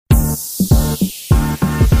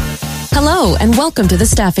Hello, and welcome to The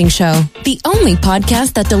Staffing Show, the only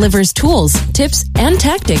podcast that delivers tools, tips, and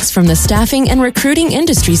tactics from the staffing and recruiting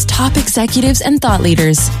industry's top executives and thought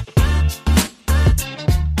leaders.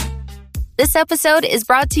 This episode is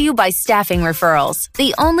brought to you by Staffing Referrals,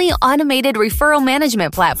 the only automated referral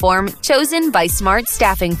management platform chosen by smart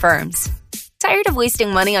staffing firms. Tired of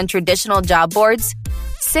wasting money on traditional job boards?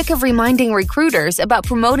 Sick of reminding recruiters about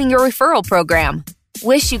promoting your referral program?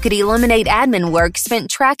 Wish you could eliminate admin work spent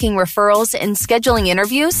tracking referrals and scheduling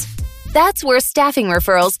interviews? That's where Staffing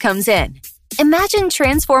Referrals comes in. Imagine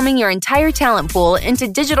transforming your entire talent pool into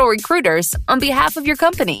digital recruiters on behalf of your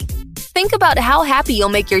company. Think about how happy you'll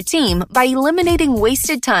make your team by eliminating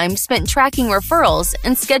wasted time spent tracking referrals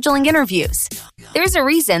and scheduling interviews. There's a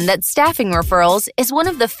reason that Staffing Referrals is one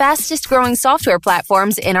of the fastest growing software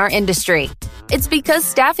platforms in our industry. It's because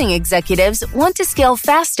staffing executives want to scale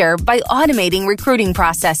faster by automating recruiting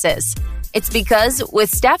processes. It's because with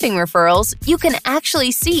Staffing Referrals, you can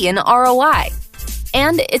actually see an ROI.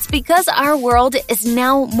 And it's because our world is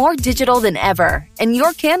now more digital than ever, and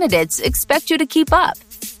your candidates expect you to keep up.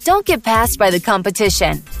 Don't get passed by the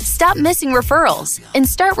competition. Stop missing referrals and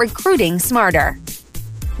start recruiting smarter.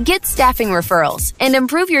 Get Staffing Referrals and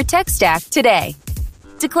improve your tech stack today.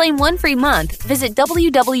 To claim one free month, visit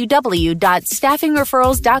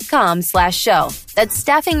www.staffingreferrals.com/show. That's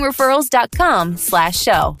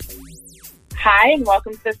staffingreferrals.com/show. Hi, and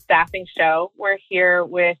welcome to the Staffing Show. We're here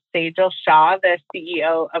with Sejal Shah, the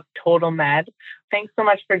CEO of TotalMed. Thanks so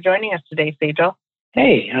much for joining us today, Sejal.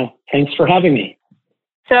 Hey, thanks for having me.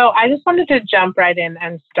 So I just wanted to jump right in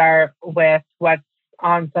and start with what's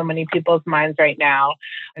on so many people's minds right now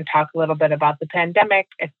and talk a little bit about the pandemic,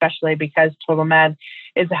 especially because TotalMed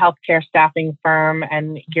is a healthcare staffing firm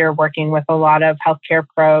and you're working with a lot of healthcare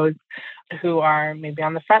pros who are maybe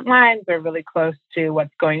on the front lines or really close to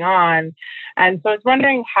what's going on. And so I was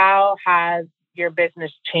wondering, how has your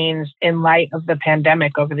business changed in light of the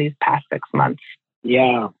pandemic over these past 6 months?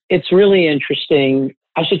 Yeah, it's really interesting.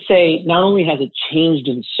 I should say, not only has it changed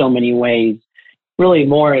in so many ways, really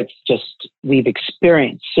more, it's just we've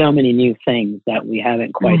experienced so many new things that we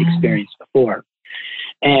haven't quite experienced before.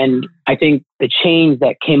 And I think the change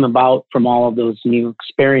that came about from all of those new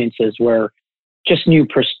experiences were just new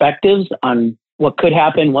perspectives on what could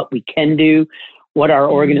happen, what we can do, what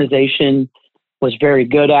our organization was very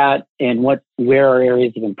good at, and where are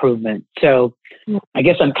areas of improvement. So I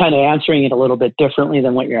guess I'm kind of answering it a little bit differently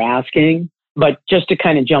than what you're asking. But just to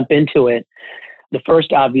kind of jump into it, the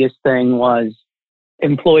first obvious thing was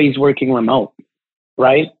employees working remote,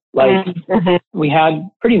 right? Like we had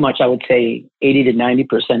pretty much, I would say, 80 to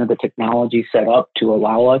 90% of the technology set up to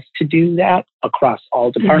allow us to do that across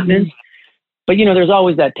all departments. But, there's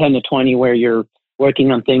always that 10 to 20 where you're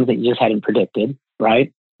working on things that you just hadn't predicted,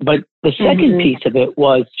 right? But the second piece of it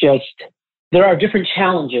was just there are different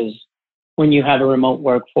challenges when you have a remote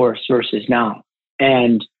workforce versus now.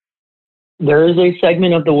 And there is a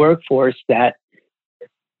segment of the workforce that,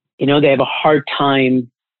 they have a hard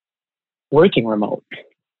time working remote,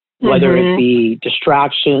 whether it be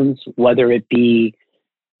distractions, whether it be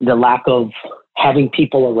the lack of having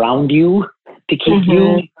people around you to keep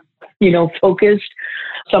you, focused.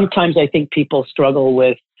 Sometimes I think people struggle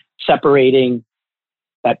with separating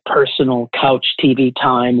that personal couch TV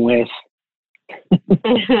time with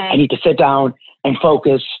I need to sit down and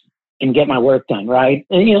focus and get my work done, right?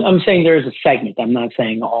 And, I'm saying there's a segment. I'm not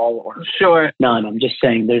saying all or none. I'm just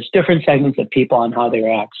saying there's different segments of people on how they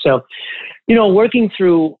react. So, working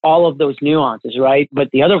through all of those nuances, right? But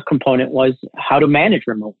the other component was how to manage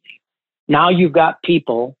remotely. Now you've got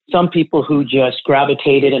some people who just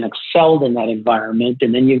gravitated and excelled in that environment,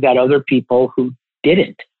 and then you've got other people who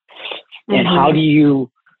didn't. And how do you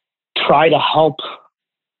try to help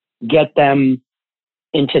get them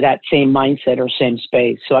into that same mindset or same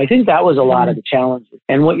space? So I think that was a lot of the challenges.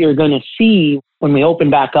 And what you're going to see when we open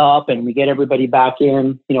back up and we get everybody back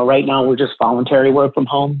in, right now we're just voluntary work from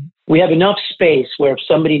home. We have enough space where if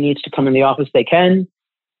somebody needs to come in the office, they can.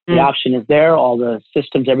 The option is there. All the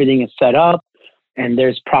systems, everything is set up, and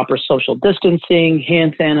there's proper social distancing,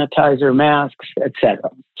 hand sanitizer, masks, etc.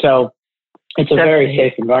 So it's a very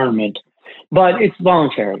safe environment. But it's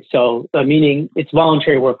voluntary. So, meaning it's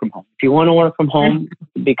voluntary work from home. If you want to work from home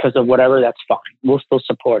because of whatever, that's fine. We'll still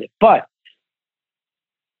support it. But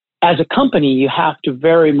as a company, you have to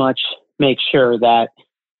very much make sure that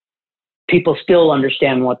people still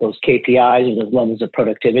understand what those KPIs or those levels of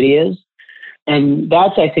productivity is. And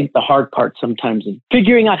that's, I think, the hard part sometimes is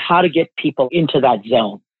figuring out how to get people into that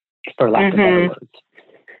zone, for lack of better words.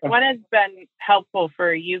 What has been helpful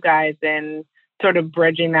for you guys in sort of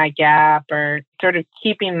bridging that gap or sort of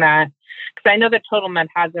keeping that? Because I know that TotalMed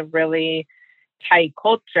has a really tight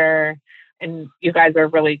culture and you guys are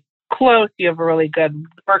really close. You have a really good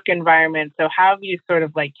work environment. So how have you sort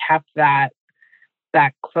of like kept that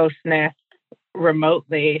closeness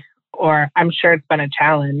remotely? Or I'm sure it's been a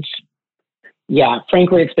challenge. Yeah,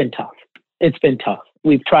 frankly, it's been tough. It's been tough.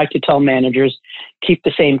 We've tried to tell managers, keep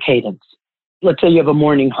the same cadence. Let's say you have a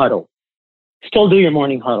morning huddle. Still do your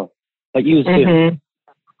morning huddle, but use Zoom.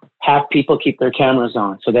 Have people keep their cameras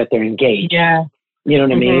on so that they're engaged. Yeah. You know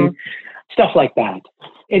what I mean? Stuff like that.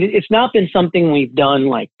 It's not been something we've done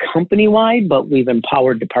like company-wide, but we've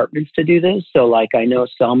empowered departments to do this. So like I know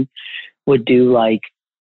some would do like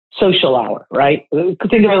social hour, right? Think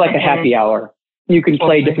of it like a happy hour. You can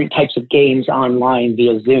play different types of games online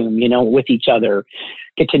via Zoom, you know, with each other,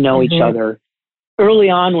 get to know each other. Early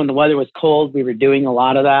on when the weather was cold, we were doing a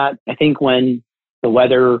lot of that. I think when the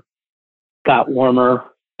weather got warmer,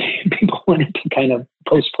 people wanted to kind of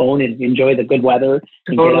postpone and enjoy the good weather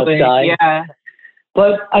and get outside. Yeah.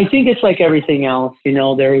 But I think it's like everything else, you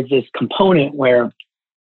know, there is this component where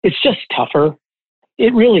it's just tougher.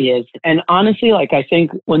 It really is. And honestly, like I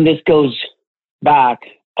think when this goes back,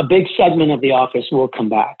 a big segment of the office will come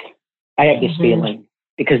back. I have this feeling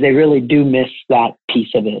because they really do miss that piece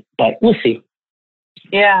of it, but we'll see.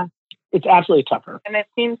 Yeah. It's absolutely tougher. And it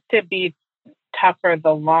seems to be tougher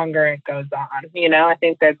the longer it goes on. You know, I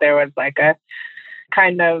think that there was like a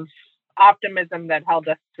kind of optimism that held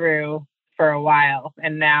us through for a while.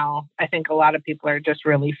 And now I think a lot of people are just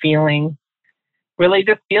really feeling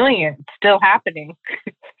it. It's still happening.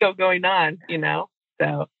 It's still going on, you know?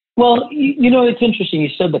 So. Well, you know, it's interesting. You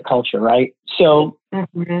said the culture, right? So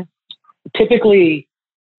typically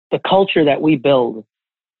the culture that we build,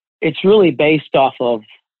 it's really based off of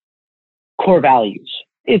core values.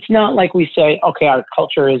 It's not like we say, okay, our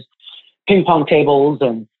culture is ping pong tables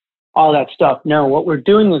and all that stuff. No, what we're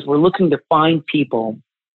doing is we're looking to find people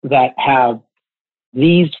that have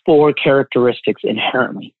these 4 characteristics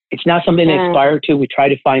inherently. It's not something to aspire to. We try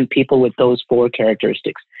to find people with those 4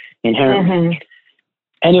 characteristics inherently.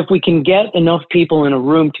 And if we can get enough people in a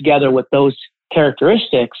room together with those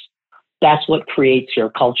characteristics, that's what creates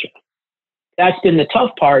your culture. That's been the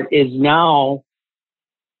tough part, is now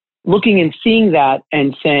looking and seeing that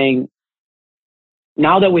and saying,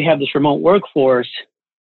 now that we have this remote workforce,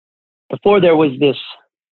 before there was this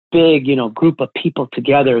big, you know, group of people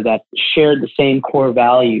together that shared the same core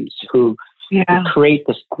values who create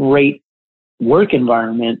this great work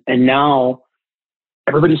environment. And now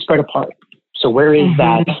everybody's spread apart. So where is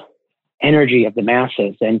that energy of the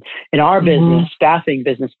masses? And in our business, staffing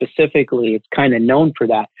business specifically, it's kind of known for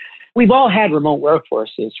that. We've all had remote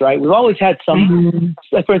workforces, right? We've always had some,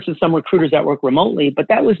 like for instance, some recruiters that work remotely, but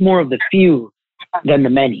that was more of the few than the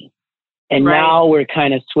many. And now we're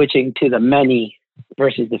kind of switching to the many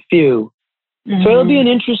versus the few. So it'll be an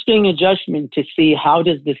interesting adjustment to see how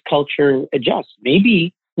does this culture adjust.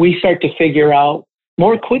 Maybe we start to figure out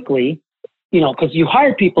more quickly, you know, because you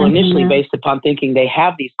hire people initially based upon thinking they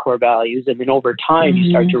have these core values. And then over time,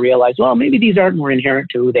 you start to realize, well, maybe these aren't more inherent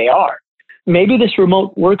to who they are. Maybe this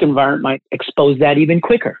remote work environment might expose that even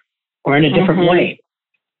quicker or in a different way.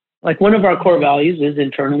 Like one of our core values is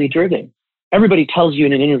internally driven. Everybody tells you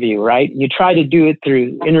in an interview, right? You try to do it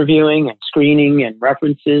through interviewing and screening and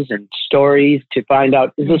references and stories to find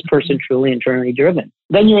out, is this person truly internally driven?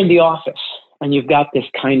 Then you're in the office and you've got this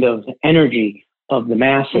kind of energy of the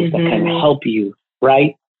masses that kind of help you,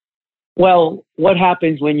 right? Well, what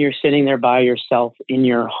happens when you're sitting there by yourself in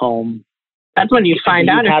your home? That's when you find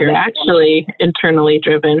out if you're actually internally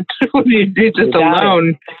driven. You're just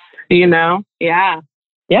alone, you know? Yeah.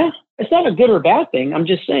 Yeah. It's not a good or bad thing. I'm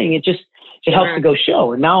just saying it helps to go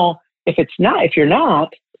show. And now if you're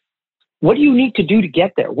not, what do you need to do to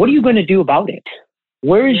get there? What are you going to do about it?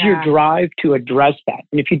 Where is your drive to address that?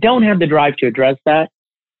 And if you don't have the drive to address that,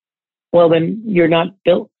 well, then you're not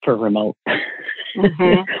built for remote.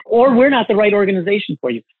 Or we're not the right organization for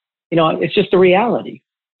you. You know, it's just a reality.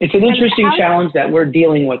 It's an interesting challenge that we're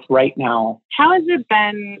dealing with right now. How has it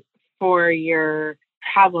been for your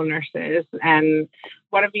travel nurses? And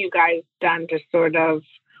what have you guys done to sort of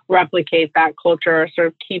replicate that culture or sort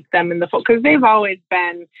of keep them in the fold? Because they've always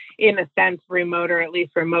been, in a sense, remote, or at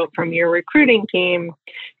least remote from your recruiting team,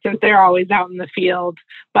 since they're always out in the field.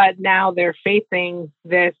 But now they're facing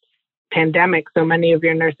this pandemic. So many of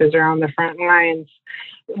your nurses are on the front lines.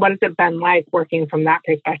 What has it been like working from that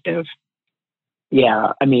perspective?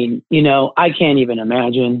 Yeah, I mean, you know, I can't even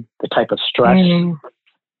imagine the type of stress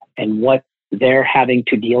and what they're having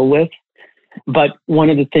to deal with. But one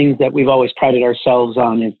of the things that we've always prided ourselves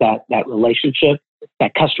on is that relationship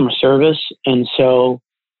that customer service. And so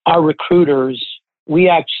our recruiters, we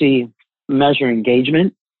actually measure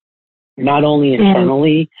engagement, not only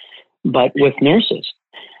internally, but with nurses.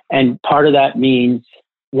 And part of that means,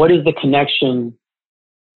 what is the connection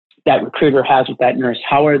that recruiter has with that nurse?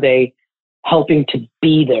 How are they helping to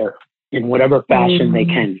be there in whatever fashion they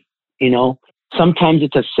can? Sometimes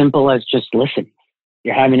it's as simple as just listen.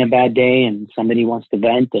 You're having a bad day and somebody wants to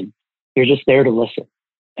vent, and you're just there to listen.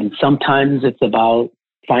 And sometimes it's about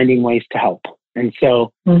finding ways to help. And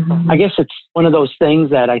so I guess it's one of those things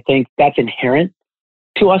that I think that's inherent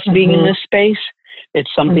to us being in this space. It's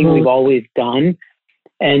something we've always done.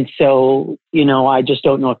 And so, I just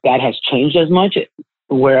don't know if that has changed as much,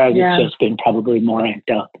 whereas it's just been probably more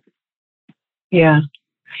amped up. Yeah.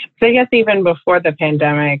 So I guess even before the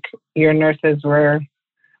pandemic, your nurses were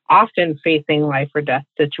often facing life or death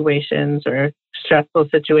situations or stressful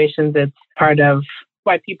situations. It's part of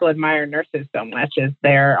why people admire nurses so much, is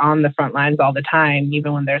they're on the front lines all the time,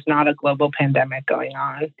 even when there's not a global pandemic going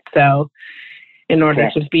on. So in order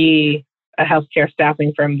to be a healthcare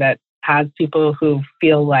staffing firm that has people who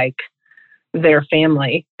feel like their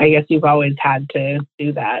family, I guess you've always had to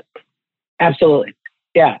do that. Absolutely.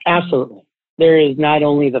 Yeah, absolutely. There is not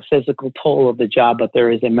only the physical toll of the job, but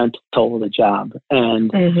there is a mental toll of the job.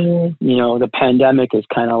 And, the pandemic is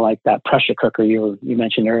kind of like that pressure cooker you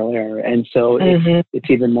mentioned earlier. And so it's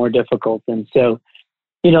even more difficult. And so,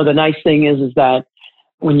 the nice thing is that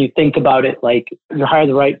when you think about it, like, you hire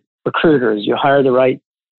the right recruiters, you hire the right,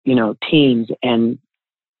 teams, and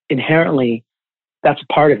inherently that's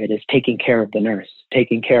part of it, is taking care of the nurse,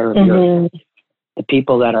 taking care of the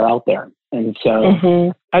people that are out there. And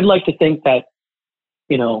so I'd like to think that,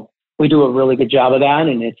 we do a really good job of that,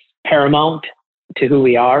 and it's paramount to who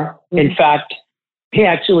we are. In fact, we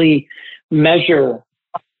actually measure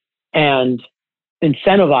and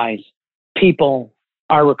incentivize people,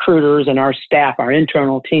 our recruiters and our staff, our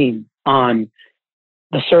internal team, on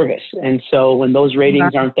the service. And so when those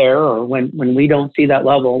ratings aren't there, or when we don't see that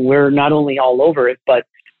level, we're not only all over it, but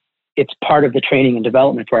it's part of the training and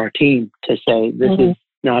development for our team to say, this is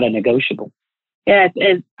not a negotiable. Yeah,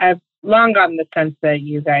 I've long gotten the sense that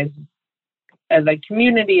you guys, as a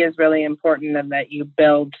community, is really important, and that you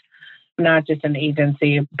build not just an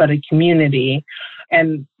agency, but a community.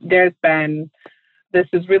 And this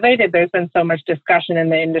is related, there's been so much discussion in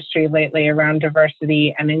the industry lately around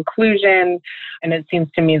diversity and inclusion. And it seems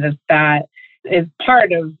to me that is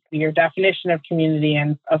part of your definition of community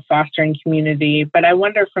and of fostering community. But I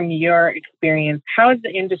wonder, from your experience, how has the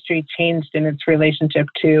industry changed in its relationship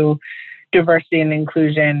to diversity and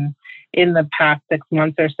inclusion in the past 6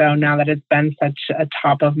 months or so, now that it's been such a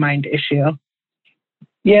top of mind issue?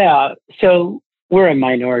 Yeah, so we're a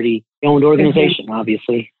minority-owned organization,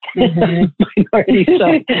 obviously. Minority,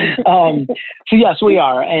 so yes, we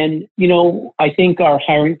are. And, I think our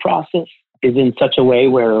hiring process is in such a way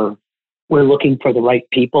where we're looking for the right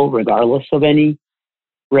people, regardless of any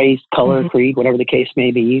race, color, creed, whatever the case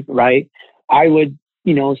may be, right? I would,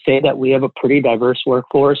 say that we have a pretty diverse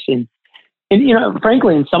workforce. And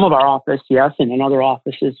frankly, in some of our office, yes, and in other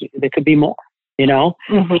offices, there could be more,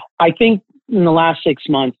 I think in the last 6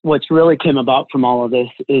 months, what's really came about from all of this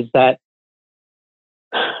is that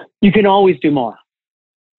you can always do more.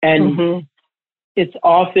 And it's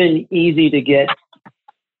often easy to get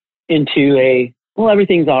into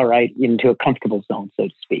everything's all right, into a comfortable zone, so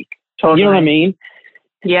to speak. Totally. You know what I mean?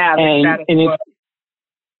 Yeah. It's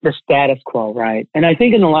the status quo, right? And I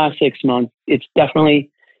think in the last 6 months, it's definitely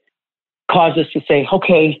caused us to say,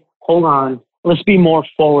 okay, hold on, let's be more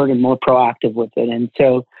forward and more proactive with it. And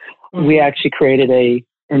so we actually created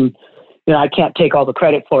I can't take all the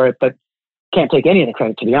credit for it, but can't take any of the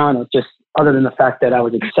credit, to be honest, just other than the fact that I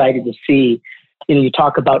was excited to see, you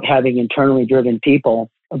talk about having internally driven people.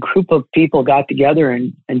 A group of people got together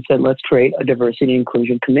and said, let's create a diversity and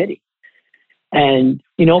inclusion committee. And,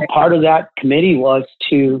 part of that committee was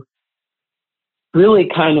to really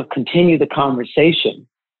kind of continue the conversation,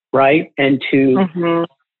 right? And to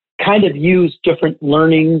kind of use different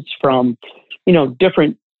learnings from,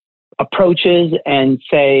 different approaches and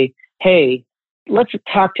say, hey, let's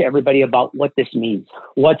talk to everybody about what this means,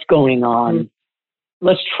 what's going on.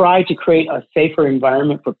 Let's try to create a safer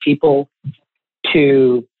environment for people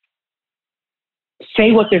to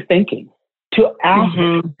say what they're thinking, to ask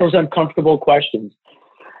those uncomfortable questions.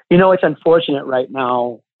 It's unfortunate right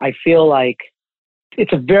now. I feel like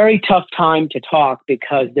it's a very tough time to talk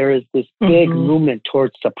because there is this big movement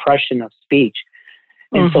towards suppression of speech.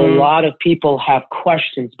 And so a lot of people have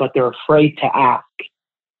questions, but they're afraid to ask.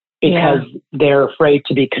 because they're afraid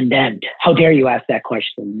to be condemned. How dare you ask that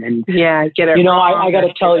question? And get it. I got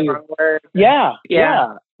to tell you,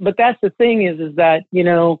 But that's the thing is that,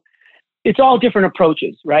 it's all different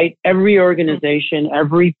approaches, right? Every organization,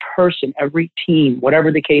 every person, every team,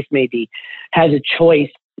 whatever the case may be, has a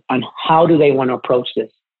choice on how do they want to approach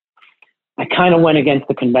this. I kind of went against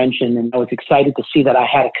the convention, and I was excited to see that I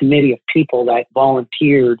had a committee of people that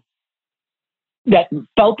volunteered that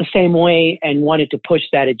felt the same way and wanted to push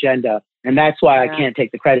that agenda. And that's why I can't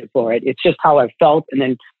take the credit for it. It's just how I felt. And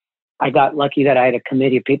then I got lucky that I had a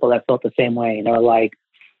committee of people that felt the same way. And they were like,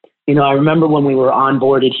 I remember when we were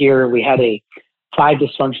onboarded here, we had a 5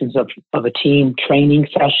 dysfunctions of a team training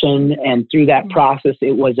session. And through that process,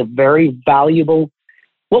 it was a very valuable,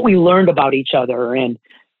 what we learned about each other and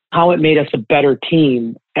how it made us a better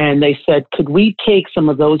team. And they said, could we take some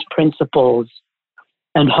of those principles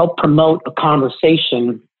and help promote a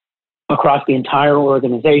conversation across the entire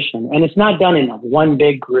organization? And it's not done in one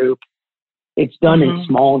big group. It's done in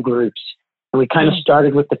small groups. And we kind of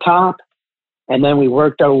started with the top, and then we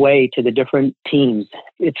worked our way to the different teams.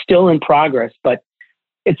 It's still in progress, but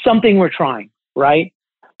it's something we're trying, right?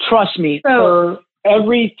 Trust me, for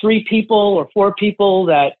every 3 people or 4 people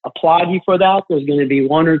that applaud you for that, there's going to be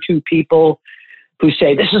 1 or 2 people who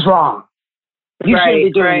say, this is wrong. You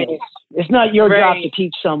shouldn't be doing this. It's not your job to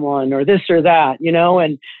teach someone or this or that,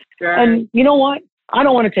 and you know what? I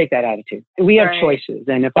don't want to take that attitude. We have choices.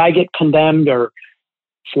 And if I get condemned or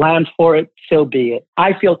slammed for it, so be it.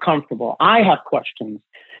 I feel comfortable. I have questions.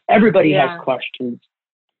 Everybody has questions.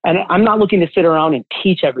 And I'm not looking to sit around and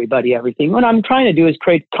teach everybody everything. What I'm trying to do is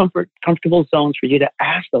create comfortable zones for you to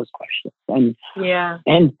ask those questions.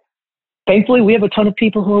 And thankfully, we have a ton of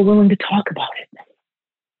people who are willing to talk about it.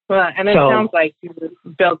 Well, and it sounds like you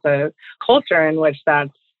built a culture in which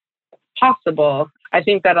that's possible. I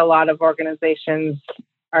think that a lot of organizations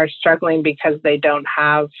are struggling because they don't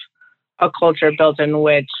have a culture built in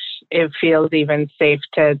which it feels even safe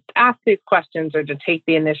to ask these questions or to take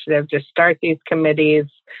the initiative to start these committees.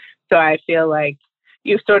 So I feel like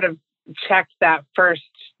you sort of checked that first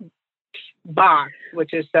box,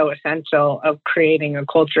 which is so essential, of creating a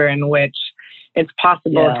culture in which it's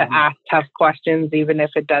possible to ask tough questions, even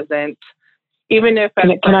if it doesn't, even if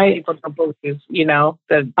people don't believe,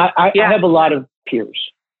 I have a lot of peers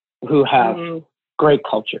who have great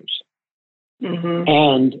cultures.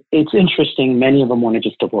 And it's interesting, many of them want to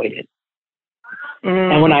just avoid it.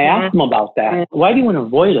 And when I ask them about that, why do you want to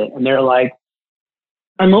avoid it? And they're like,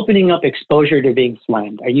 I'm opening up exposure to being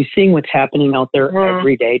slammed. Are you seeing what's happening out there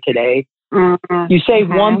every day today? You say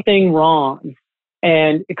one thing wrong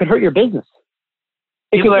and it could hurt your business.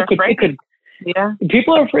 People are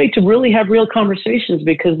afraid to really have real conversations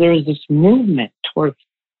because there's this movement towards,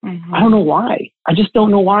 I don't know why. I just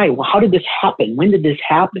don't know why. Well, how did this happen? When did this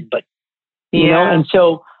happen? But, and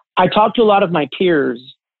so I talk to a lot of my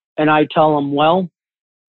peers and I tell them, well,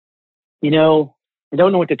 I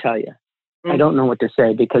don't know what to tell you. I don't know what to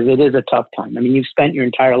say because it is a tough time. I mean, you've spent your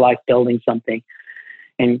entire life building something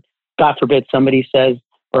and God forbid somebody says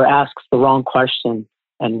or asks the wrong question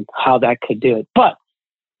and how that could do it. But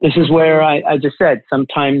this is where I just said,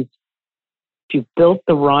 sometimes if you've built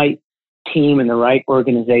the right team and the right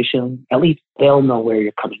organization, at least they'll know where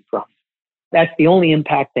you're coming from. That's the only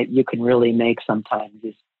impact that you can really make sometimes.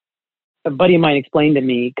 Is a buddy of mine explained to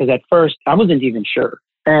me, because at first I wasn't even sure.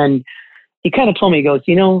 And he kind of told me, he goes,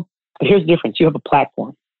 but here's the difference. You have a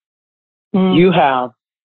platform. You have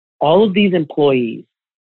all of these employees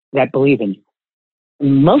that believe in you.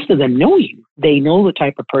 Most of them know you. They know the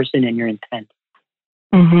type of person and your intent.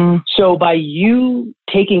 So by you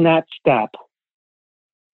taking that step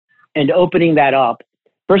and opening that up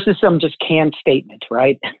versus some just canned statement,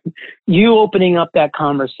 right? You opening up that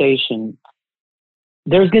conversation,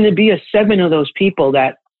 there's going to be 7 of those people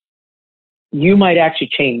that you might actually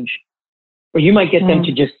change, or you might get them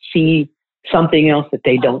to just see something else that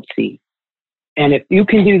they don't see. And if you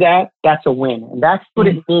can do that, that's a win. And that's what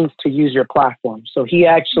it means to use your platform. So he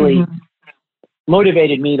actually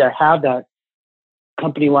motivated me to have that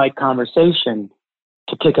company-wide conversation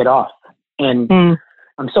to kick it off. And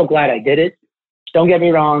I'm so glad I did it. Don't get me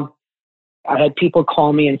wrong. I had people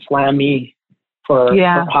call me and slam me for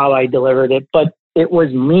how I delivered it, but it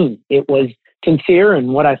was me. It was sincere and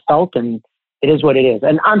what I felt, and it is what it is.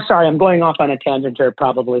 And I'm sorry, I'm going off on a tangent here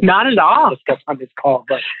probably. Not at all. Discuss on this call,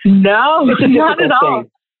 but no, it's not at all.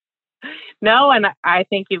 Thing. No, and I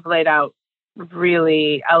think you've laid out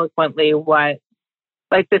really eloquently what,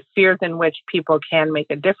 like, the spheres in which people can make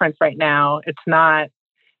a difference right now. It's not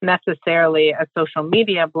necessarily a social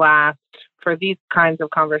media blast for these kinds of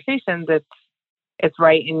conversations. It's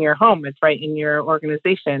right in your home. It's right in your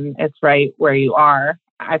organization. It's right where you are.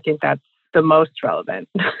 I think that's the most relevant.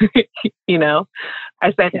 You know,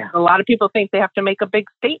 I think a lot of people think they have to make a big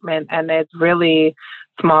statement, and it's really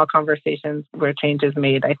small conversations where change is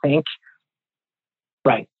made, I think.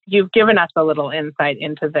 Right. You've given us a little insight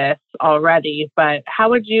into this already, but how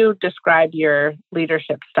would you describe your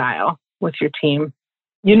leadership style with your team?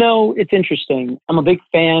 You know, it's interesting. I'm a big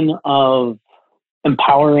fan of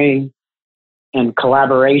empowering and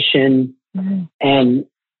collaboration and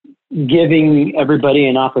giving everybody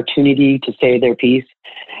an opportunity to say their piece.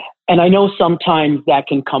 And I know sometimes that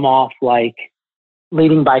can come off like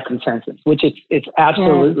leading by consensus, which it's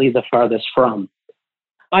absolutely the farthest from.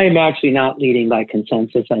 I am actually not leading by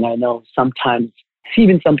consensus. And I know sometimes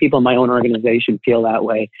even some people in my own organization feel that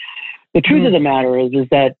way. The truth of the matter is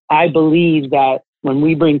that I believe that when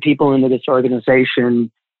we bring people into this organization,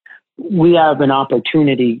 we have an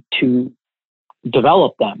opportunity to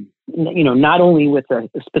develop them, you know, not only with a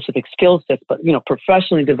specific skill set, but, you know,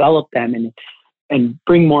 professionally develop them and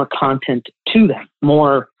bring more content to them,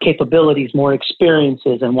 more capabilities, more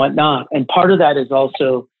experiences and whatnot. And part of that is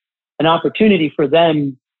also an opportunity for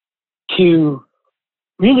them to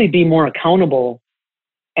really be more accountable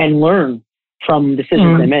and learn from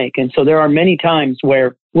decisions they make. And so there are many times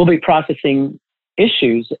where we'll be processing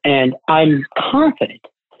issues, and I'm confident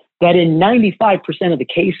that in 95% of the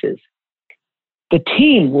cases, the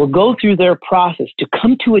team will go through their process to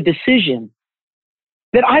come to a decision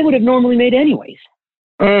that I would have normally made anyways.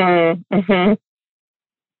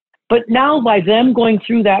 But now by them going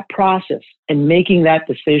through that process and making that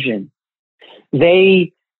decision,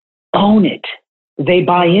 they own it. They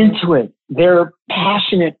buy into it. They're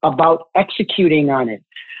passionate about executing on it,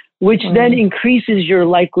 which then increases your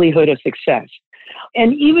likelihood of success.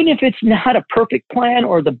 And even if it's not a perfect plan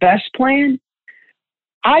or the best plan,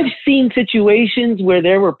 I've seen situations where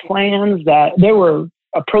there were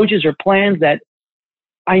approaches or plans that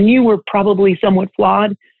I knew were probably somewhat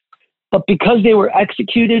flawed, but because they were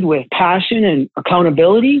executed with passion and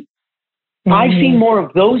accountability, I've seen more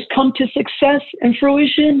of those come to success and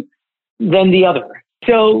fruition than the other.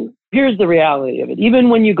 So here's the reality of it. Even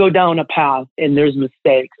when you go down a path and there's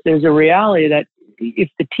mistakes, there's a reality that if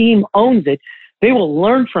the team owns it, they will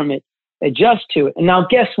learn from it, adjust to it. And now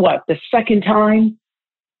guess what? The second time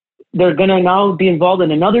they're going to now be involved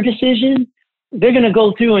in another decision, they're going to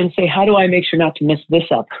go through and say, how do I make sure not to mess this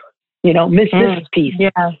up? You know, miss this piece.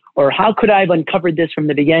 Or how could I have uncovered this from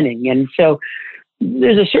the beginning? And so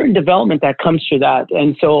there's a certain development that comes through that.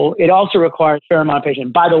 And so it also requires a fair amount of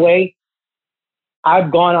patience. By the way,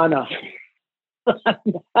 I've gone on a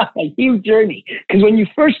huge journey, because when you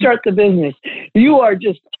first start the business, you are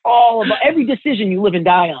just all about every decision you live and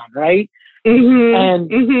die on, right?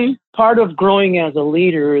 And part of growing as a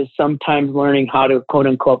leader is sometimes learning how to, quote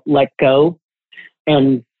unquote, let go.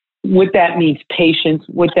 And what that means patience,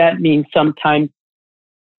 what that means sometimes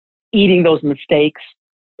eating those mistakes.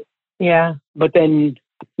 But then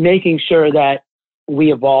making sure that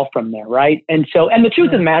we evolve from there, right? And so, and the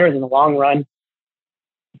truth of the matter is, in the long run,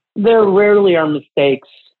 there rarely are mistakes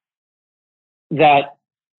that,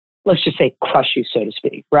 let's just say, crush you, so to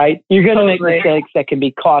speak, right? You're going to make mistakes that can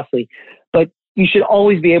be costly, but you should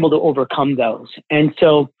always be able to overcome those. And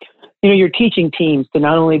so, you know, you're teaching teams to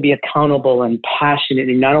not only be accountable and passionate,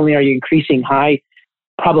 and not only are you increasing high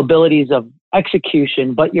probabilities of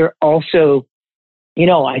execution, but you're also, you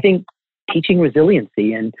know, I think teaching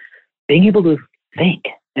resiliency and being able to think.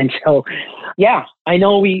 And so, yeah, I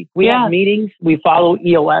know we have meetings, we follow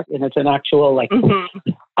EOS, and it's an actual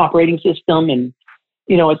operating system. And,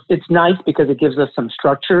 you know, it's nice because it gives us some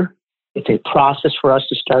structure. It's a process for us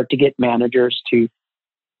to start to get managers to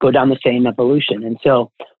go down the same evolution. And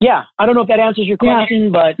so, yeah, I don't know if that answers your question,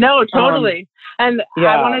 but no, totally. And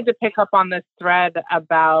I wanted to pick up on this thread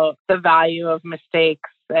about the value of mistakes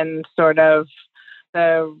and sort of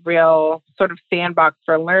the real sort of sandbox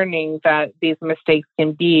for learning that these mistakes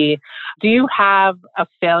can be. Do you have a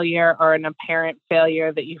failure or an apparent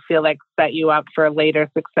failure that you feel like set you up for later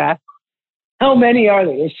success? How many are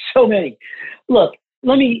there? There's so many. Look,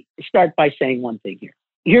 let me start by saying one thing here.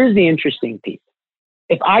 Here's the interesting piece.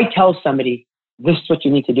 If I tell somebody, this is what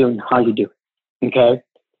you need to do and how you do it, okay?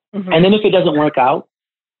 And then if it doesn't work out,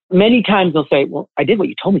 many times they'll say, well, I did what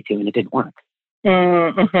you told me to and it didn't work.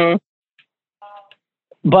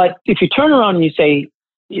 But if you turn around and you say,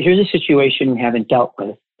 here's a situation we haven't dealt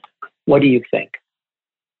with, what do you think?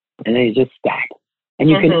 And then you just stack. And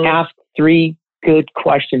you can ask 3 good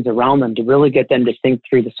questions around them to really get them to think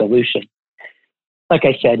through the solution. Like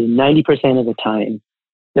I said, in 90% of the time,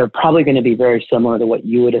 they're probably going to be very similar to what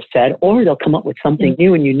you would have said, or they'll come up with something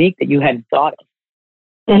new and unique that you hadn't thought of.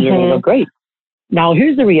 And you're going to go, great. Now,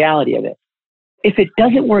 here's the reality of it. If it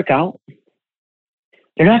doesn't work out,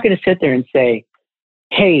 they're not going to sit there and say,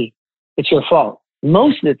 hey, it's your fault.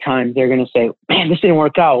 Most of the time, they're going to say, man, this didn't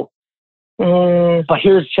work out. But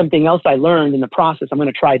here's something else I learned in the process. I'm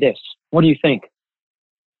going to try this. What do you think?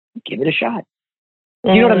 Give it a shot.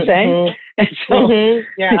 You know what I'm saying? And so,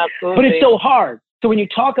 Yeah, absolutely. But it's so hard. So when you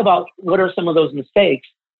talk about what are some of those mistakes,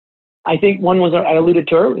 I think one was I alluded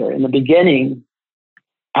to earlier. In the beginning,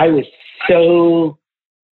 I was so,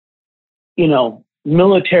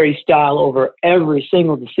 military style over every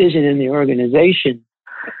single decision in the organization.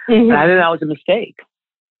 And I think that was a mistake.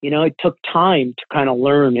 It took time to kind of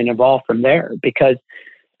learn and evolve from there because,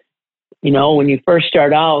 when you first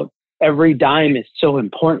start out, every dime is so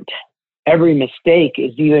important. Every mistake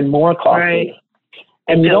is even more costly. Right.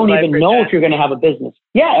 And you don't even know if you're going to have a business.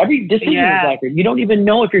 Yeah, every decision is accurate. You don't even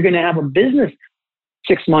know if you're going to have a business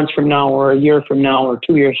 6 months from now or a year from now or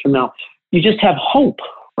 2 years from now. You just have hope,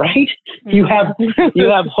 right? You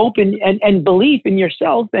have hope and belief in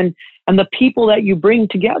yourself and the people that you bring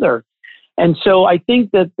together. And so I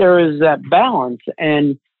think that there is that balance.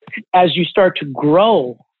 And as you start to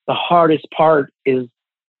grow, the hardest part is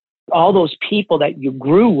all those people that you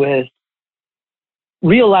grew with,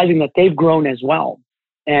 realizing that they've grown as well.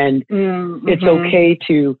 And it's okay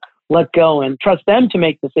to let go and trust them to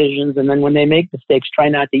make decisions. And then when they make mistakes, try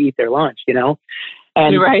not to eat their lunch, And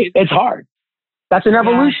it's hard. That's an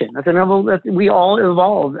evolution. Yeah. We all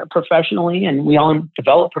evolve professionally and we all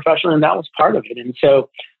develop professionally. And that was part of it. And so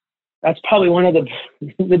that's probably one of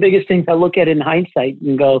the biggest things I look at in hindsight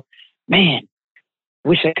and go, man, I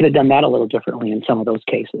wish I could have done that a little differently in some of those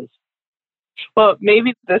cases. Well,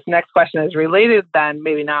 maybe this next question is related then,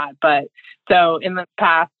 maybe not. But so in the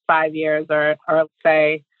past 5 years or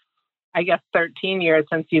say, I guess 13 years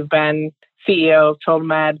since you've been CEO of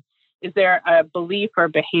TotalMed, is there a belief or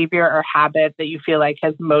behavior or habit that you feel like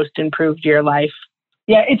has most improved your life?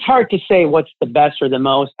 Yeah, it's hard to say what's the best or the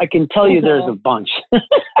most. I can tell you there's a bunch.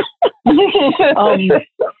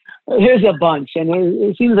 There's a bunch, and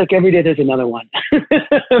it seems like every day there's another one.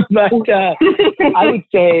 But I would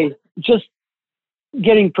say just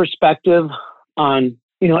getting perspective on,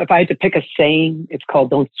 if I had to pick a saying, it's called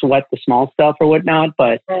don't sweat the small stuff or whatnot,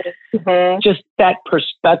 but just that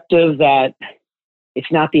perspective that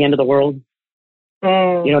it's not the end of the world. You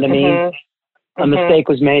know what I mean? A mistake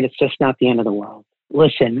was made. It's just not the end of the world.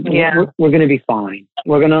 Listen, we're going to be fine.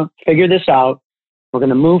 We're going to figure this out. We're going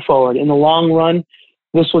to move forward. In the long run,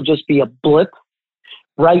 this will just be a blip.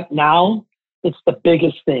 Right now, it's the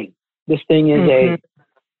biggest thing. This thing is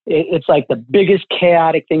it's like the biggest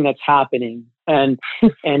chaotic thing that's happening and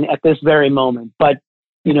at this very moment. But,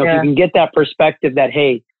 if you can get that perspective that,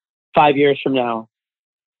 hey, 5 years from now,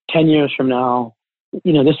 10 years from now,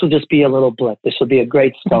 this will just be a little blip. This will be a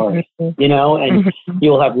great story, and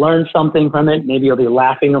you'll have learned something from it. Maybe you'll be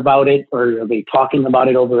laughing about it or you'll be talking about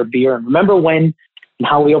it over a beer and remember when and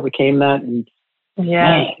how we overcame that. And,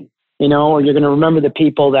 man, or you're going to remember the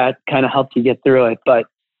people that kind of helped you get through it. But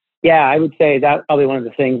yeah, I would say that's probably one of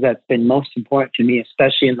the things that's been most important to me,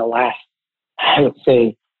 especially in the last, I would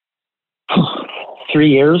say, 3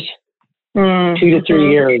 years, 2 to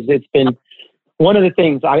 3 years. It's been one of the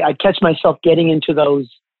things I catch myself getting into those,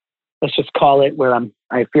 let's just call it, where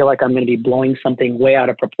I feel like I'm going to be blowing something way out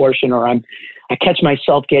of proportion, or I catch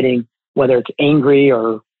myself getting, whether it's angry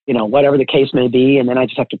or, whatever the case may be. And then I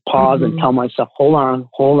just have to pause and tell myself, hold on.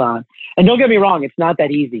 And don't get me wrong, it's not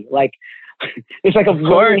that easy. Like, it's like a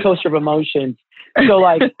roller coaster of emotions. So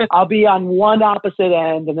like, I'll be on one opposite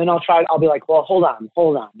end and then I'll be like, well, hold on.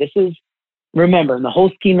 Remember, in the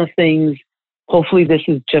whole scheme of things, hopefully this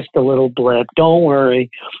is just a little blip. Don't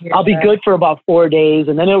worry. Yeah. I'll be good for about 4 days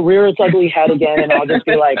and then it'll rear its ugly head again and I'll just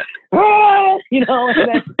be like, and then I'll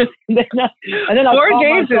 4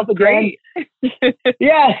 days is great.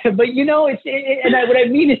 Yeah, but what I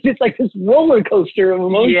mean is it's like this roller coaster of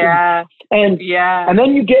emotions. Yeah. And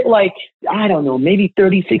then you get like, I don't know, maybe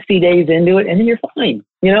 30, 60 days into it and then you're fine,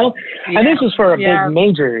 And this is for a big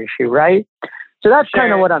major issue, right? So that's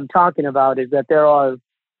kind of what I'm talking about is that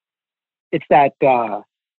it's that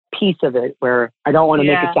piece of it where I don't want to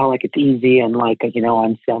make it sound like it's easy and like, I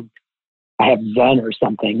have Zen or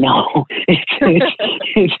something. No,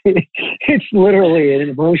 it's literally an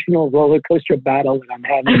emotional roller coaster battle that I'm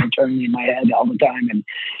having internally in my head all the time. And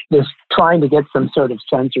just trying to get some sort of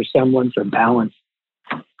sense or semblance or balance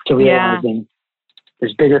to realizing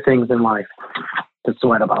there's bigger things in life to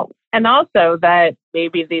sweat about. And also that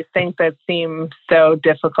maybe these things that seem so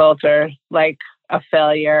difficult or like a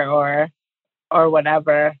failure or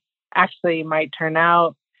whatever actually might turn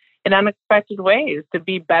out in unexpected ways to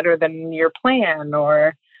be better than your plan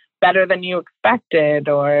or better than you expected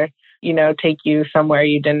or, take you somewhere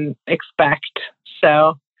you didn't expect.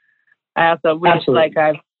 So I also wish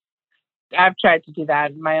I've tried to do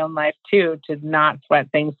that in my own life too, to not sweat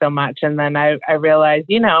things so much. And then I realized,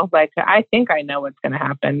 I think I know what's going to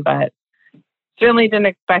happen, but certainly didn't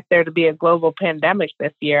expect there to be a global pandemic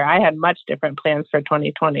this year. I had much different plans for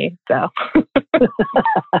 2020. So,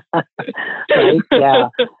 right? Yeah.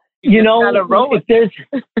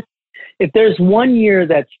 If there's one year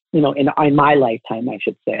that's, in my lifetime, I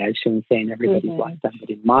should say, I shouldn't say in everybody's lifetime, but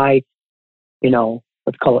in my,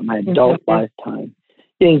 let's call it my adult lifetime,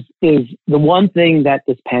 is the one thing that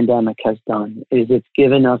this pandemic has done is it's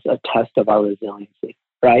given us a test of our resiliency,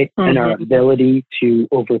 right? And our ability to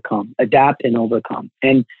adapt and overcome.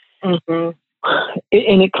 And, and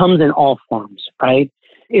it comes in all forms, right?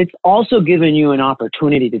 It's also given you an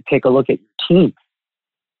opportunity to take a look at your team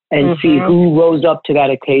and see who rose up to that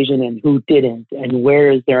occasion and who didn't, and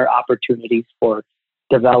where is there opportunities for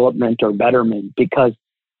development or betterment, because,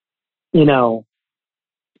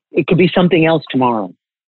 it could be something else tomorrow.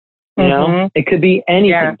 It could be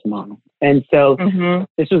anything tomorrow. And so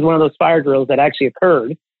this was one of those fire drills that actually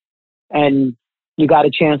occurred, and you got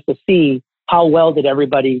a chance to see how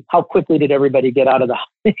quickly did everybody get out of the,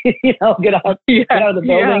 get out of the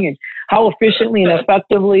building, and how efficiently and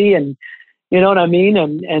effectively, and you know what I mean?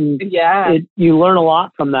 And you learn a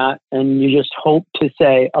lot from that, and you just hope to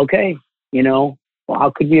say, okay, well,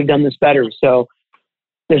 how could we have done this better? So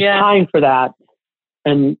there's time for that.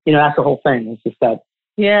 And, that's the whole thing. It's just that,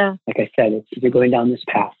 like I said, you're going down this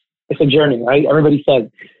path. It's a journey, right? Everybody says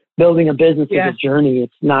building a business is a journey.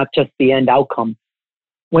 It's not just the end outcome.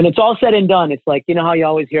 When it's all said and done, it's like, how you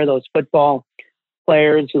always hear those football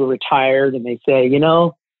players who are retired and they say,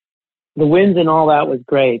 the wins and all that was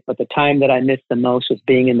great, but the time that I missed the most was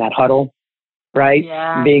being in that huddle, right?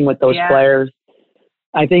 Yeah. Being with those players.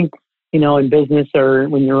 I think, in business or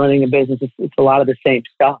when you're running a business, it's a lot of the same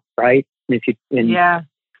stuff, right? And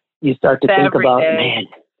you start to think about, man,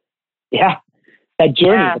 that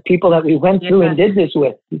journey, the people that we went through and did this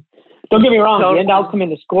with. Don't get me wrong, the end outcome in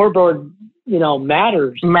the scoreboard,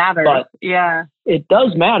 matters. But it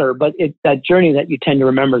does matter, but it's that journey that you tend to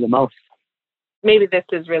remember the most. Maybe this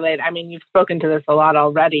is related. I mean, you've spoken to this a lot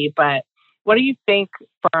already, but what do you think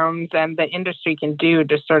firms and the industry can do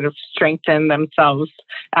to sort of strengthen themselves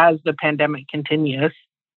as the pandemic continues?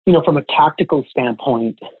 From a tactical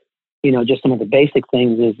standpoint, just some of the basic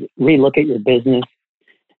things is relook at your business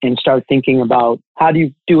and start thinking about how do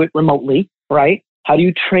you do it remotely, right? How do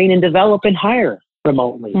you train and develop and hire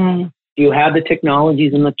remotely? Do you have the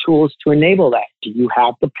technologies and the tools to enable that? Do you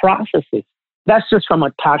have the processes? That's just from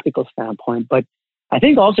a tactical standpoint. But I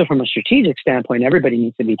think also from a strategic standpoint, everybody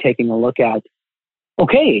needs to be taking a look at,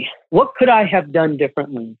 okay, what could I have done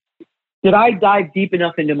differently? Did I dive deep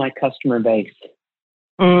enough into my customer base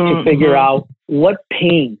to figure out what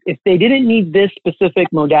pain, if they didn't need this specific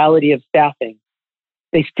modality of staffing,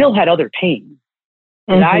 they still had other pain.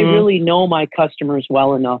 Did I really know my customers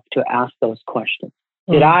well enough to ask those questions?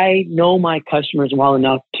 Did I know my customers well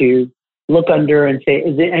enough to look under and say,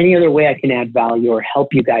 is there any other way I can add value or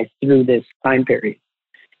help you guys through this time period?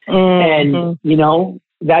 And,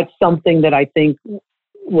 that's something that I think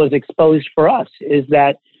was exposed for us, is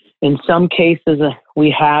that in some cases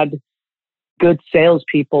we had good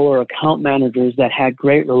salespeople or account managers that had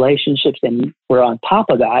great relationships and were on top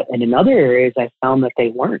of that. And in other areas, I found that they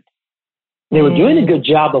weren't. They were doing a good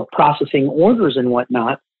job of processing orders and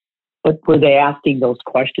whatnot, but were they asking those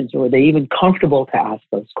questions, or were they even comfortable to ask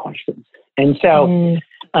those questions? And so,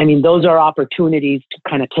 those are opportunities to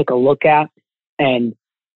kind of take a look at, and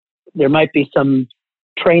there might be some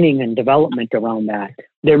training and development around that.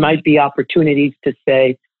 There might be opportunities to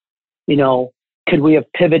say, could we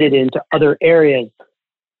have pivoted into other areas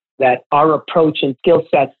that our approach and skill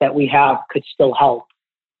sets that we have could still help?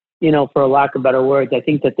 For a lack of better words, I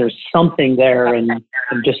think that there's something there, and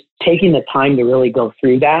just taking the time to really go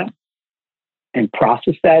through that and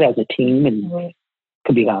process that as a team and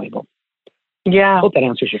could be valuable. Yeah. I hope that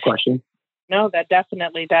answers your question. No, that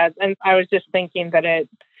definitely does. And I was just thinking that it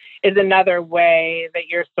is another way that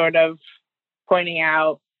you're sort of pointing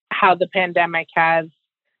out how the pandemic has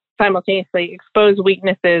simultaneously exposed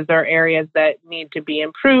weaknesses or areas that need to be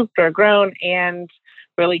improved or grown, and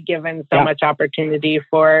really given so much opportunity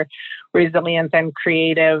for resilience and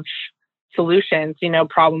creative solutions,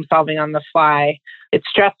 problem solving on the fly. It's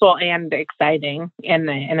stressful and exciting. And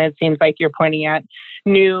it seems like you're pointing at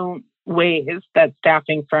new ways that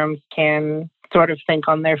staffing firms can sort of think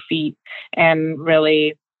on their feet and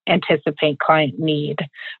really anticipate client need,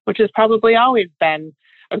 which has probably always been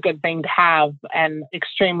a good thing to have and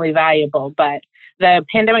extremely valuable. But the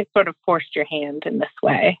pandemic sort of forced your hand in this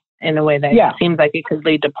way, in a way that seems like it could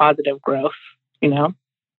lead to positive growth, you know?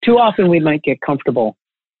 Too often we might get comfortable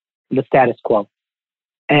with the status quo.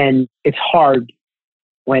 And it's hard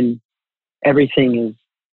when everything is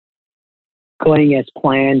going as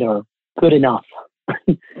planned or good enough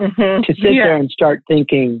to sit there and start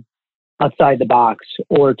thinking outside the box,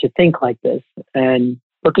 or to think like this. And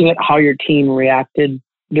looking at how your team reacted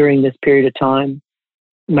during this period of time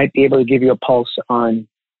might be able to give you a pulse on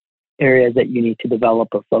areas that you need to develop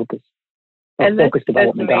or focus. And focus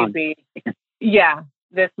development on.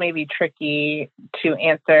 This may be tricky to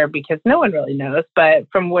answer because no one really knows, but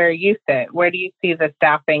from where you sit, where do you see the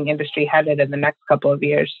staffing industry headed in the next couple of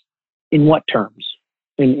years? In what terms?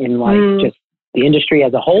 In like just the industry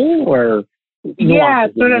as a whole, or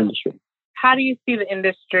sort of industry? How do you see the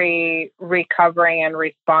industry recovering and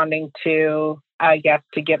responding to, I guess,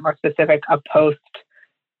 to get more specific, a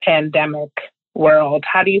post-pandemic world?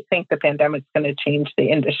 How do you think the pandemic's going to change the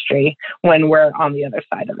industry when we're on the other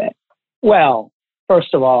side of it? Well,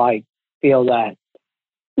 first of all, I feel that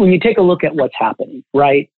when you take a look at what's happening,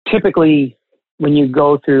 right? Typically, when you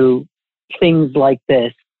go through things like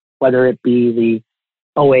this, whether it be the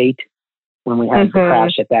 2008, when we had the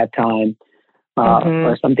crash at that time,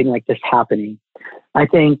 or something like this happening, I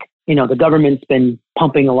think, the government's been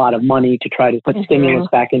pumping a lot of money to try to put stimulus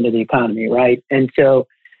back into the economy, right? And so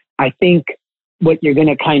I think what you're going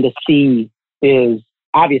to kind of see is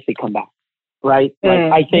obviously come back, right? Like,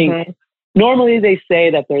 I think normally they say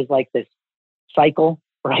that there's like this cycle,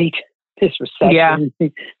 right? This recession,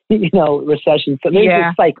 recession. So there's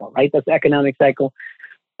this cycle, right? That's the economic cycle.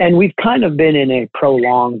 And we've kind of been in a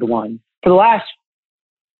prolonged one. For the last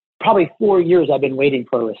probably 4 years, I've been waiting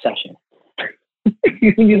for a recession.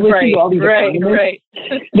 You listen to all these economists,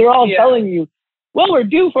 they're all telling you, well, we're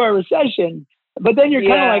due for a recession. But then you're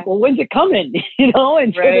kind of like, well, when's it coming? And so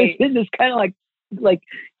there's been this kind of like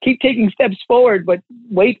keep taking steps forward, but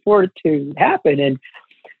wait for it to happen. And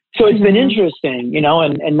so it's been interesting,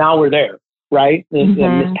 and now we're there, right? And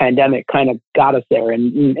this pandemic kind of got us there.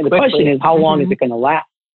 And the question is, how long is it going to last?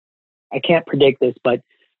 I can't predict this, but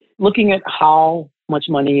looking at how much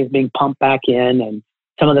money is being pumped back in and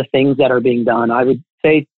some of the things that are being done, I would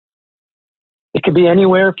say it could be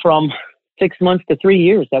anywhere from 6 months to 3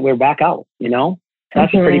 years that we're back out,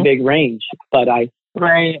 That's a pretty big range. But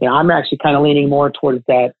I'm actually kind of leaning more towards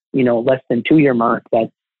that, less than 2 year mark.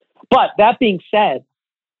 But that being said,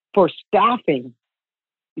 for staffing,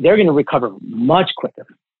 they're going to recover much quicker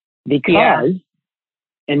because,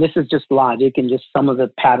 and this is just logic and just some of the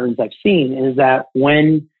patterns I've seen, is that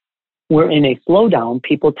when we're in a slowdown,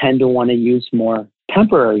 people tend to want to use more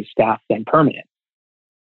temporary staff than permanent.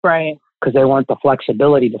 Right. Because they want the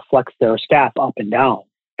flexibility to flex their staff up and down.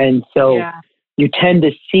 And so you tend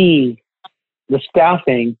to see the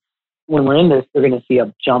staffing, when we're in this, we're going to see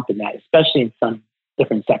a jump in that, especially in some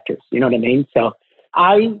different sectors. You know what I mean? So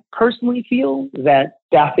I personally feel that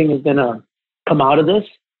staffing is going to come out of this.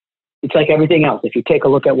 It's like everything else. If you take a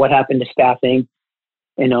look at what happened to staffing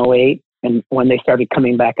in 2008 and when they started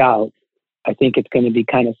coming back out, I think it's going to be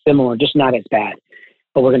kind of similar, just not as bad,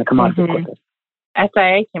 but we're going to come out of it quicker.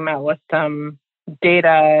 SIA came out with some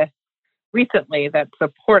data recently that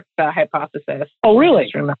supports the hypothesis. Oh,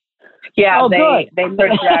 really? Yeah, they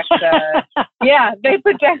project. They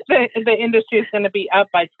project the industry is going to be up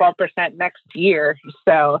by 12% next year.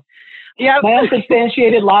 So, my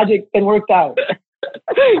unsubstantiated logic been worked out.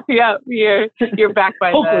 You're backed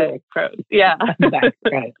by the pros. Yeah.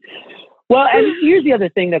 Right. Well, and here's the other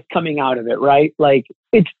thing that's coming out of it, right? Like,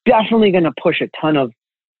 it's definitely going to push a ton of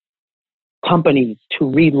companies to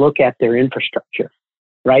relook at their infrastructure,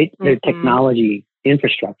 right? Their technology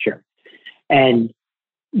infrastructure, and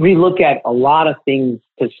relook at a lot of things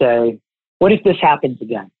to say, what if this happens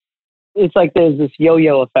again? It's like there's this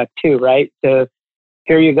yo-yo effect too, right? So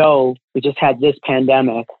here you go. We just had this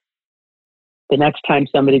pandemic. The next time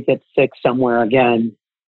somebody gets sick somewhere again,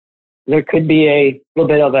 there could be a little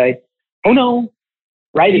bit of a, oh no,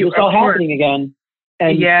 right? Is this all happening again?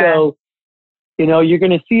 And so, you're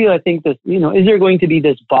going to see, I think, this, is there going to be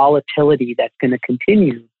this volatility that's going to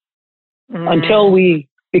continue until we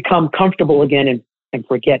become comfortable again and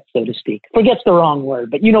forget, so to speak. Forget's the wrong word,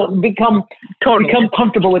 but, become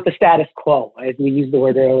comfortable with the status quo, as we used the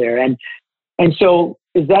word earlier. And so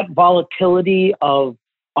is that volatility of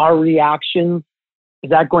our reactions, is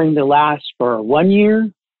that going to last for 1 year,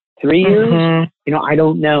 3 years? I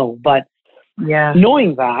don't know. But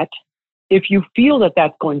knowing that, if you feel that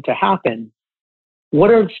that's going to happen, what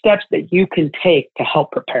are steps that you can take to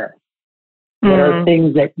help prepare? What are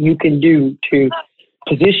things that you can do to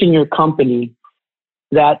position your company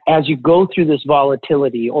that as you go through this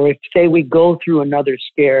volatility, or if, say, we go through another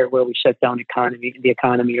scare where we shut down the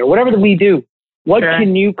economy, or whatever that we do, what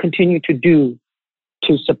can you continue to do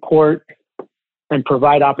to support and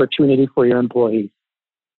provide opportunity for your employees?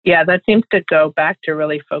 Yeah, that seems to go back to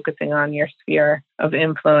really focusing on your sphere of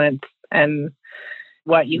influence and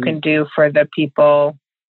what you can do for the people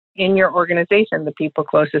in your organization, the people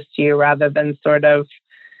closest to you, rather than sort of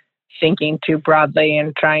thinking too broadly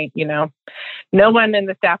and trying, no one in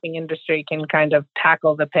the staffing industry can kind of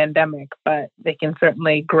tackle the pandemic, but they can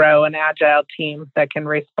certainly grow an agile team that can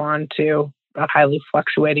respond to a highly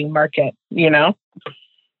fluctuating market, Yeah.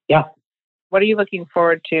 What are you looking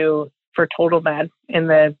forward to for TotalMed in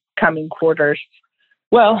the coming quarters?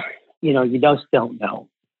 Well, you just don't know.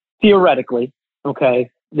 Theoretically, okay,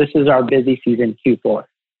 this is our busy season, Q4.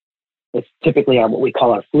 It's typically what we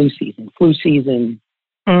call our flu season. Flu season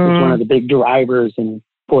is one of the big drivers in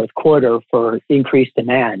fourth quarter for increased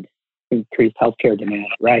demand, increased healthcare demand,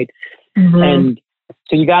 right? And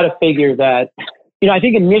so you got to figure that, I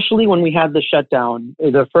think initially when we had the shutdown,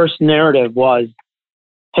 the first narrative was,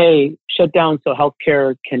 hey, shut down so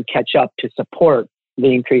healthcare can catch up to support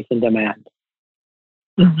the increase in demand.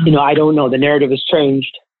 I don't know. The narrative has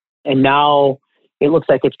changed, and now it looks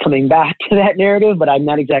like it's coming back to that narrative, but I'm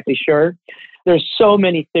not exactly sure. There's so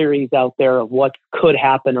many theories out there of what could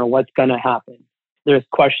happen or what's going to happen. There's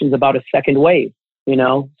questions about a second wave,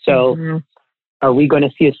 So are we going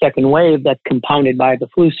to see a second wave that's compounded by the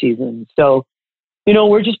flu season? So,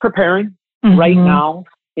 we're just preparing right now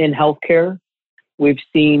in healthcare. We've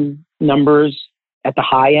seen numbers at the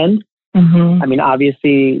high end. I mean,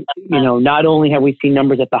 obviously, not only have we seen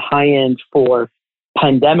numbers at the high end for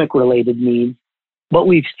pandemic-related needs, but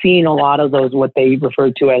we've seen a lot of those, what they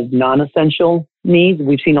refer to as non-essential needs.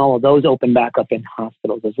 We've seen all of those open back up in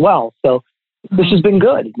hospitals as well. So this has been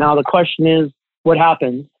good. Now, the question is, what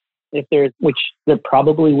happens if which there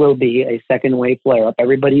probably will be a second wave flare-up.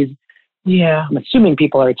 I'm assuming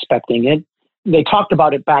people are expecting it. They talked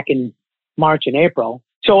about it back in March and April.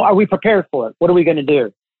 So are we prepared for it? What are we going to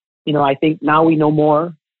do? I think now we know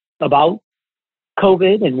more about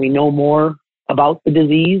COVID and we know more about the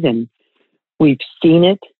disease, and we've seen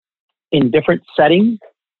it in different settings.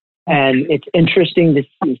 And it's interesting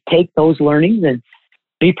to take those learnings and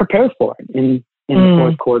be prepared for it in the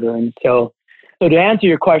fourth quarter. And so to answer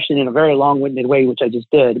your question in a very long-winded way, which I just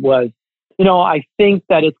did, was, I think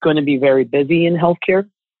that it's going to be very busy in healthcare.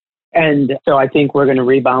 And so I think we're going to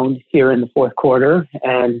rebound here in the fourth quarter.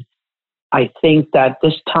 And I think that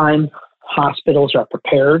this time hospitals are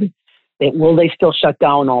prepared. Will they still shut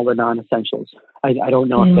down all the non-essentials? I don't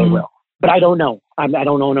know if they will, but I don't know. I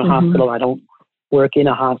don't own a hospital. I don't work in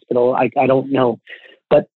a hospital. I don't know.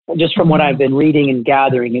 But just from what I've been reading and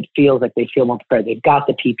gathering, it feels like they feel more prepared. They've got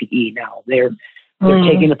the PPE now. They're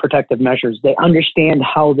taking the protective measures. They understand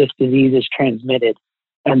how this disease is transmitted,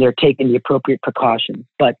 and they're taking the appropriate precautions.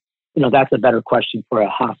 But, that's a better question for a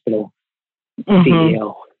hospital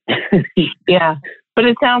CEO. Yeah. But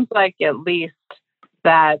it sounds like at least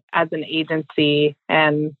that as an agency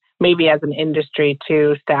and maybe as an industry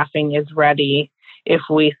too, staffing is ready if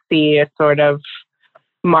we see a sort of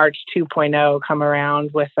March 2.0 come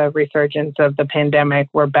around with a resurgence of the pandemic.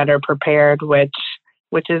 We're better prepared, which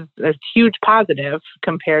is a huge positive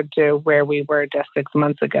compared to where we were just 6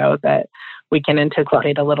 months ago, that we can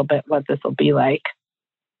anticipate a little bit what this will be like.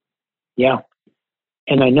 Yeah.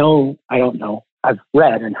 And I've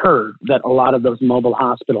read and heard that a lot of those mobile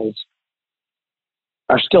hospitals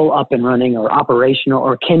are still up and running or operational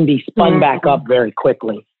or can be spun back up very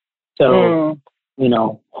quickly. So,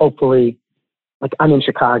 hopefully, like I'm in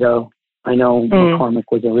Chicago. I know McCormick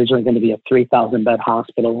was originally going to be a 3,000 bed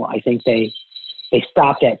hospital. I think they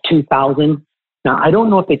stopped at 2,000. Now, I don't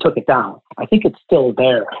know if they took it down. I think it's still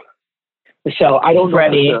there. So I don't know.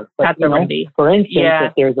 Ready. For sure. But, ready. For instance,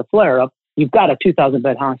 if there's a flare up, you've got a 2,000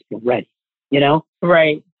 bed hospital ready,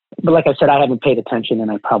 Right. But like I said, I haven't paid attention and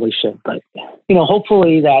I probably should. But,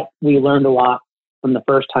 hopefully that we learned a lot from the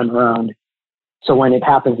first time around. So when it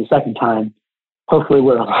happens the second time, hopefully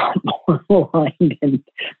we're a lot more aligned and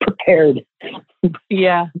prepared.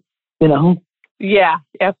 Yeah. Yeah,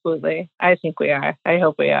 absolutely. I think we are. I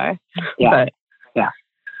hope we are. Yeah.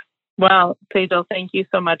 Well, Sejal, thank you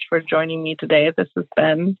so much for joining me today. This has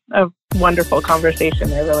been a wonderful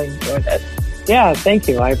conversation. I really enjoyed it. Yeah, thank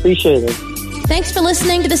you. I appreciate it. Thanks for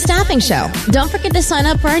listening to The Staffing Show. Don't forget to sign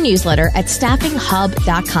up for our newsletter at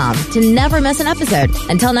staffinghub.com to never miss an episode.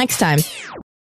 Until next time.